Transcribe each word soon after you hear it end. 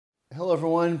Hello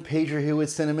everyone, Pedro here with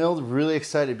CineMilled. Really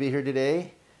excited to be here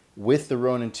today with the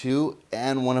Ronin-2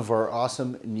 and one of our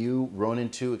awesome new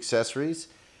Ronin-2 accessories.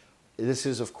 This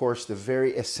is of course the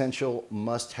very essential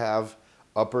must-have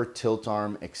upper tilt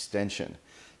arm extension.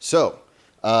 So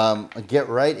get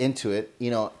right into it. You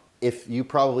know, if you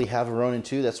probably have a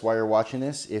Ronin-2, that's why you're watching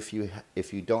this. If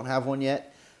you don't have one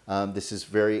yet, this is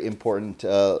very important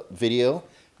video,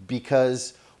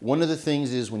 because one of the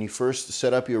things is when you first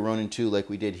set up your Ronin-2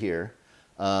 like we did here,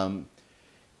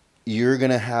 you're going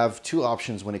to have two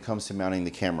options when it comes to mounting the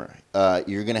camera.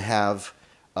 You're going to have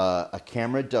a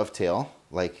camera dovetail,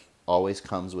 like always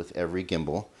comes with every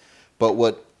gimbal. But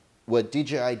what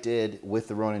DJI did with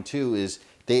the Ronin-2 is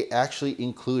they actually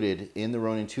included in the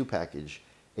Ronin-2 package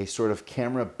a sort of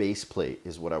camera base plate,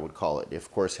 is what I would call it. It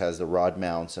of course has the rod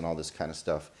mounts and all this kind of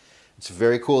stuff. It's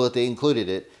very cool that they included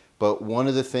it. But one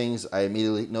of the things I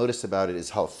immediately noticed about it is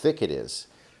how thick it is.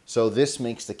 So this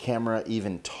makes the camera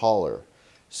even taller.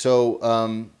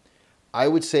 So I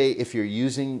would say if you're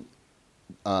using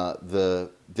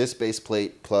this base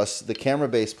plate plus the camera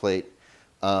base plate,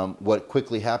 what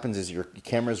quickly happens is your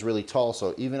camera is really tall.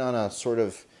 So even on a sort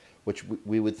of, which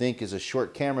we would think is a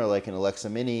short camera like an Alexa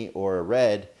Mini or a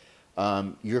Red,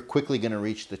 you're quickly going to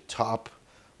reach the top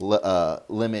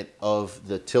limit of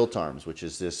the tilt arms, which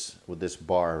is this with this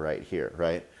bar right here,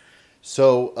 right?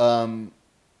 So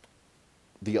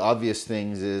the obvious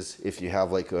things is if you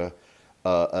have like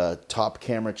a top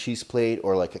camera cheese plate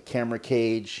or like a camera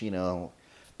cage, you know,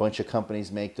 a bunch of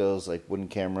companies make those, like Wooden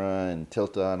Camera and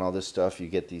Tilta and all this stuff. You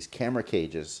get these camera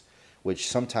cages, which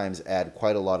sometimes add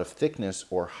quite a lot of thickness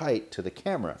or height to the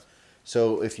camera.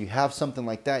 So if you have something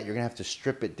like that, you're gonna have to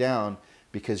strip it down,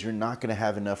 because you're not going to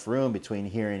have enough room between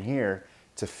here and here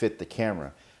to fit the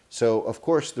camera. So of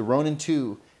course the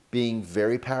Ronin-2 being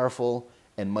very powerful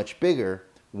and much bigger,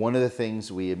 one of the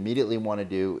things we immediately want to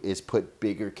do is put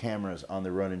bigger cameras on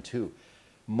the Ronin-2,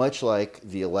 much like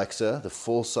the Alexa, the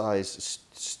full-size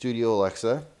studio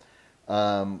Alexa,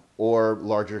 or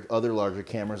other larger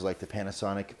cameras like the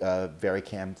Panasonic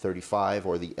Varicam 35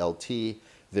 or the LT.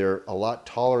 They're a lot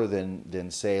taller than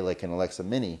say like an Alexa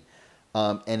Mini.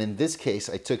 And in this case,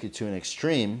 I took it to an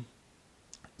extreme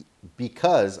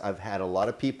because I've had a lot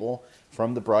of people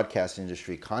from the broadcast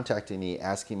industry contacting me,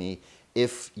 asking me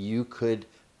if you could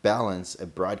balance a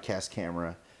broadcast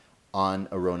camera on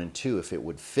a Ronin-2, if it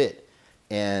would fit.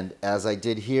 And as I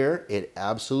did here, it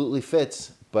absolutely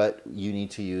fits, but you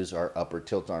need to use our upper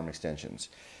tilt arm extensions.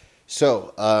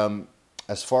 So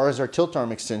as far as our tilt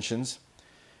arm extensions,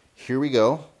 here we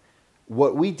go.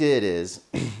 What we did is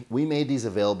we made these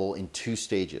available in two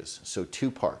stages, so two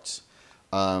parts.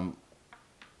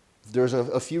 There's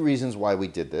a few reasons why we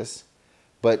did this,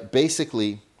 but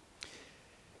basically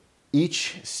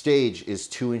each stage is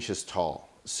 2 inches tall.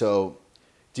 So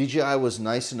DJI was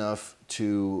nice enough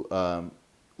to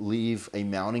leave a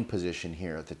mounting position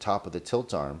here at the top of the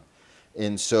tilt arm.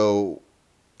 And so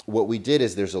what we did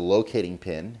is there's a locating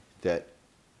pin that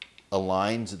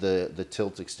aligns the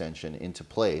tilt extension into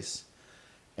place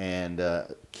and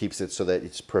keeps it so that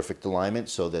it's perfect alignment,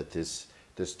 so that this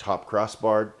top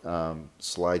crossbar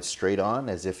slides straight on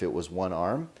as if it was one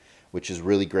arm, which is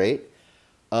really great.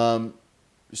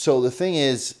 So the thing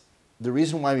is, the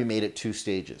reason why we made it two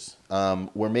stages,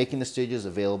 we're making the stages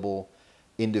available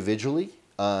individually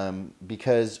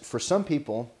because for some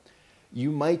people,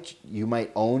 you might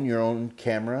own your own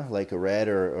camera like a Red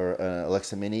or an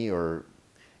Alexa Mini or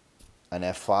an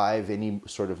F5, any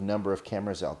sort of number of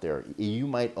cameras out there. You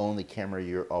might own the camera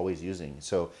you're always using.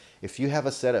 So if you have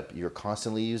a setup you're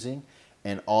constantly using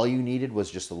and all you needed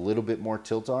was just a little bit more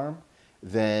tilt arm,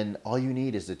 then all you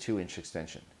need is the 2-inch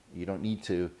extension. You don't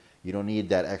need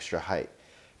that extra height.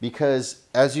 Because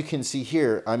as you can see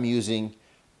here, I'm using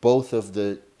both of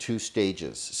the two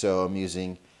stages. So I'm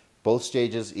using both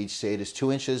stages. Each stage is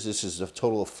 2 inches. This is a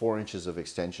total of 4 inches of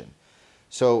extension.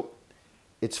 So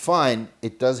it's fine.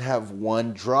 It does have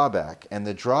one drawback, and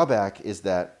the drawback is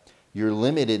that you're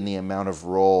limited in the amount of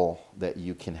roll that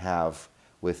you can have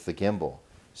with the gimbal.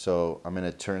 So I'm going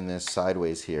to turn this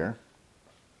sideways here,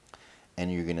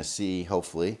 and you're going to see,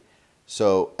 hopefully.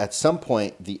 So at some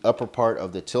point, the upper part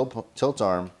of the tilt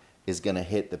arm is going to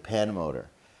hit the pan motor.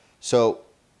 So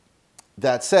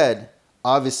that said,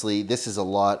 obviously this is a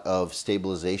lot of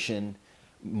stabilization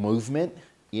movement,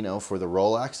 you know, for the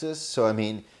roll axis. So I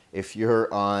mean, if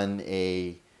you're on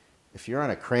a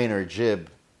crane or a jib,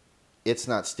 it's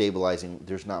not stabilizing.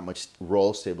 There's not much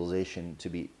roll stabilization to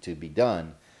be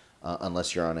done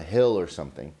unless you're on a hill or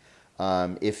something.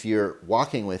 If you're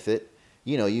walking with it,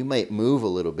 you know, you might move a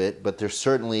little bit, but there's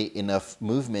certainly enough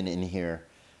movement in here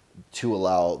to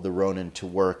allow the Ronin to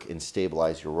work and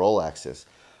stabilize your roll axis.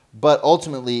 But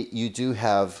ultimately, you do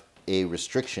have a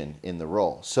restriction in the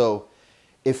roll. So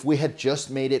if we had just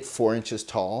made it 4 inches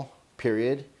tall,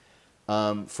 period,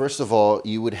 first of all,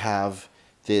 you would have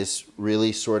this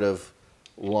really sort of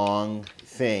long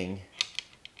thing,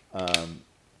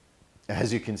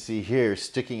 as you can see here,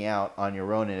 sticking out on your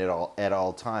Ronin at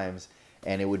all times,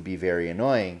 and it would be very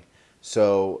annoying.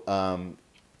 So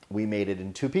we made it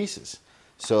in 2 pieces.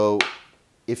 So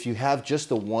if you have just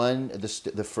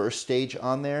the first stage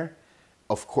on there,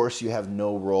 of course you have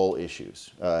no roll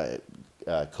issues,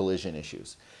 collision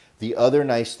issues. The other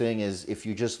nice thing is if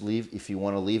you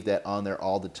want to leave that on there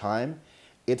all the time,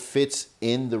 it fits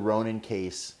in the Ronin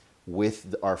case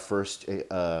with our first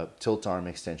tilt arm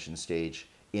extension stage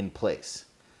in place.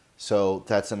 So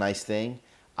that's a nice thing.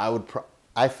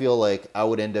 I feel like I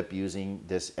would end up using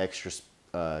this extra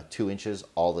 2 inches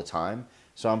all the time.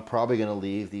 So I'm probably going to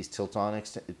leave these tilt arm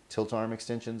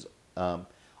extensions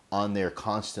on there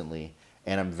constantly.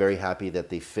 And I'm very happy that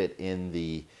they fit in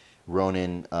the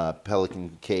Ronin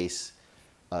Pelican case,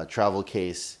 travel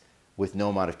case, with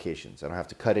no modifications. I don't have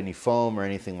to cut any foam or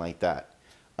anything like that.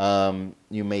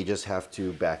 You may just have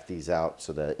to back these out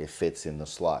so that it fits in the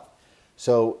slot.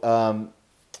 So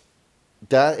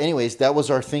anyways, that was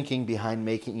our thinking behind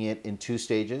making it in 2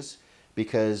 stages,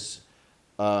 because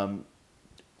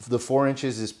the 4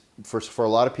 inches is for a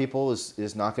lot of people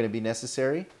is not going to be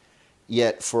necessary.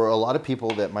 Yet for a lot of people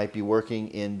that might be working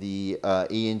in the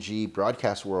E&G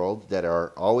broadcast world that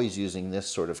are always using this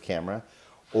sort of camera,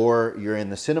 or you're in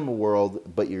the cinema world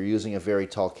but you're using a very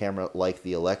tall camera like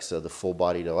the Alexa, the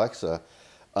full-bodied Alexa,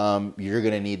 you're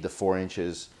going to need the 4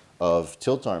 inches of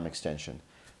tilt arm extension.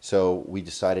 So we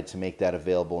decided to make that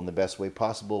available in the best way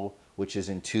possible, which is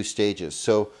in 2 stages.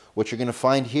 So what you're going to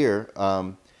find here,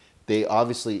 they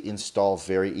obviously install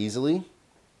very easily.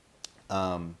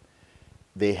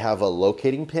 They have a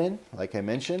locating pin, like I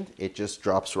mentioned. It just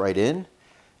drops right in.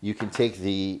 You can take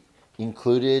the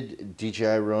included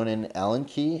DJI Ronin Allen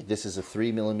key. This is a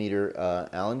 3mm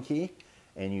Allen key,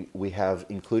 and we have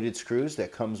included screws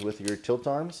that comes with your tilt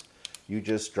arms. You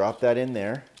just drop that in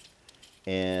there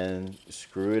and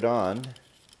screw it on.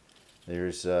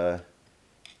 There's 2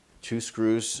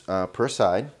 screws per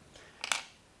side.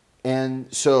 And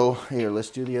so here, let's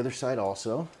do the other side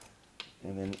also,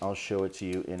 and then I'll show it to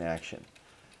you in action.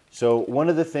 So one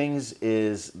of the things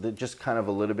is just kind of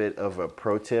a little bit of a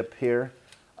pro tip here.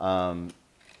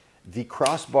 The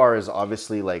crossbar is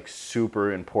obviously like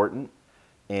super important,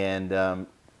 and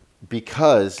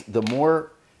because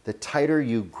the tighter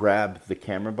you grab the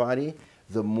camera body,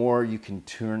 the more you can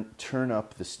turn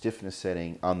up the stiffness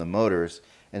setting on the motors,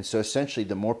 and so essentially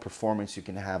the more performance you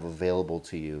can have available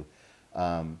to you.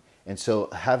 And so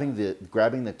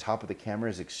grabbing the top of the camera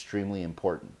is extremely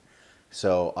important.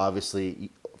 So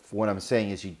obviously what I'm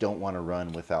saying is you don't want to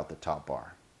run without the top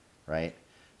bar, right?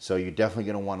 So you're definitely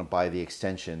going to want to buy the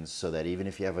extensions so that even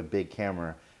if you have a big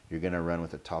camera, you're going to run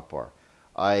with a top bar.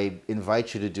 I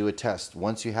invite you to do a test.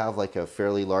 Once you have like a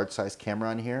fairly large size camera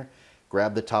on here,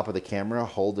 grab the top of the camera,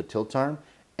 hold the tilt arm,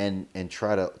 and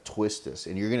try to twist this.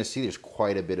 And you're going to see there's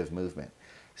quite a bit of movement.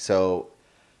 So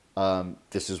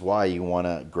this is why you want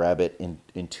to grab it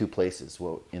in 2 places.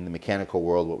 Well, in the mechanical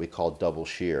world, what we call double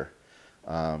shear.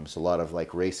 So a lot of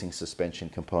like racing suspension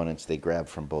components, they grab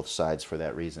from both sides for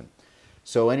that reason.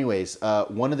 So anyways,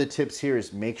 one of the tips here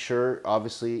is make sure,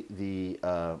 obviously, the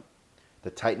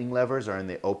tightening levers are in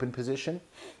the open position.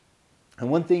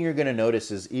 And one thing you're going to notice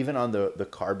is even on the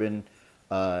carbon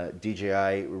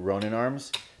DJI Ronin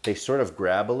arms, they sort of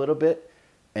grab a little bit,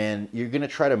 and you're going to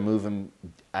try to move them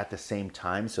at the same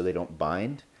time so they don't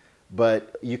bind,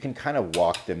 but you can kind of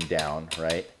walk them down,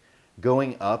 right?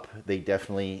 Going up, they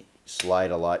definitely slide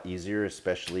a lot easier,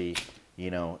 especially, you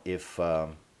know, if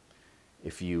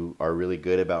you are really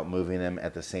good about moving them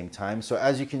at the same time. So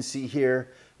as you can see here,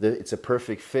 it's a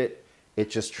perfect fit. It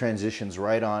just transitions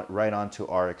right onto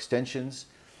our extensions,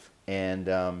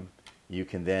 and you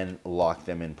can then lock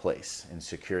them in place and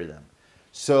secure them.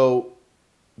 So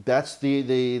that's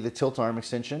the tilt arm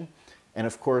extension. And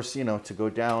of course, you know, to go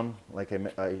down, like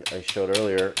I showed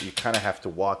earlier, you kind of have to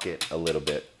walk it a little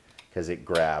bit because it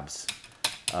grabs.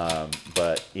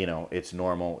 But, you know, it's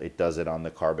normal. It does it on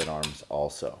the carbon arms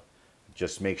also.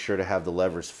 Just make sure to have the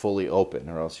levers fully open,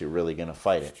 or else you're really going to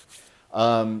fight it.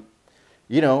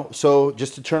 You know, so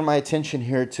just to turn my attention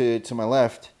here to my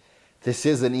left, this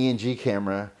is an E&G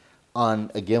camera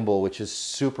on a gimbal, which is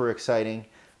super exciting.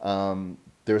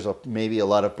 There's maybe a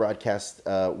lot of broadcast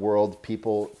world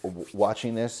people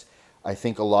watching this. I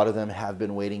think a lot of them have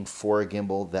been waiting for a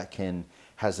gimbal that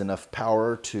has enough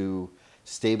power to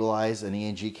stabilize an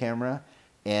ENG camera,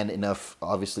 and enough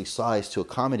obviously size to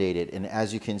accommodate it. And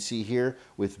as you can see here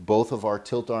with both of our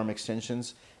tilt arm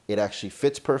extensions, it actually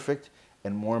fits perfect,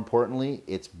 and more importantly,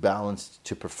 it's balanced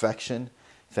to perfection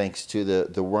thanks to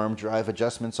the worm drive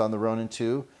adjustments on the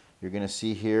Ronin-2. You're going to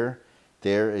see here,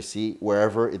 there, see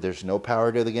wherever there's no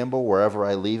power to the gimbal, wherever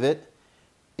I leave it,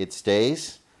 it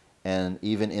stays. And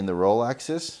even in the roll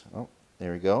axis, oh,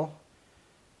 there we go.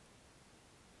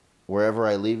 Wherever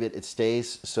I leave it, it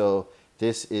stays. So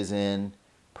this is in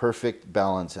perfect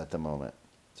balance at the moment.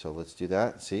 So let's do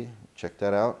that. See, check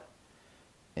that out.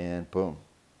 And boom.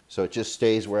 So it just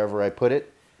stays wherever I put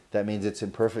it. That means it's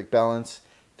in perfect balance.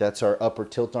 That's our upper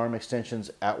tilt arm extensions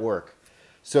at work.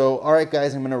 So, all right,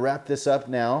 guys, I'm going to wrap this up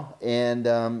now.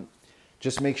 And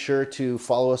just make sure to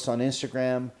follow us on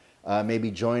Instagram. Maybe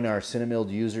join our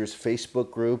CineMilled users Facebook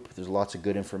group. There's lots of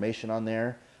good information on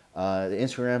there. The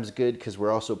Instagram's good because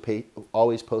we're also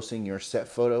always posting your set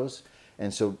photos.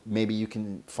 And so maybe you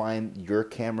can find your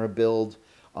camera build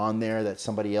on there that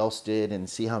somebody else did and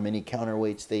see how many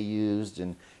counterweights they used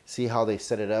and see how they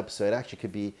set it up. So it actually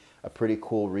could be a pretty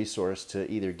cool resource to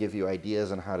either give you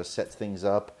ideas on how to set things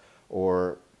up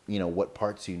or, you know, what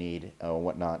parts you need or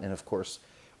whatnot. And of course,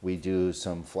 we do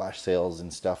some flash sales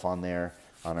and stuff on there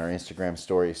on our Instagram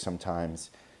stories sometimes.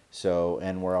 So,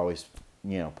 and we're always,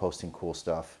 you know, posting cool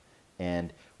stuff.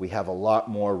 And we have a lot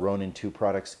more Ronin-2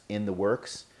 products in the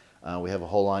works. We have a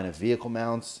whole line of vehicle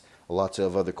mounts, lots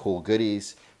of other cool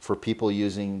goodies for people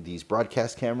using these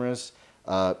broadcast cameras.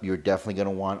 You're definitely going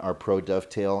to want our Pro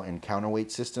Dovetail and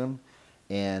counterweight system,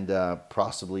 and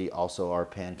possibly also our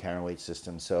pan counterweight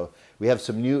system. So we have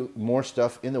some more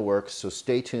stuff in the works, so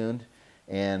stay tuned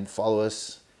and follow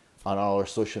us on all our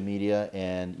social media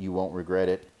and you won't regret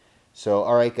it. So,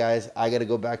 all right, guys, I got to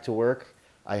go back to work.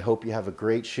 I hope you have a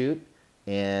great shoot,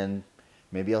 and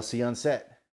maybe I'll see you on set.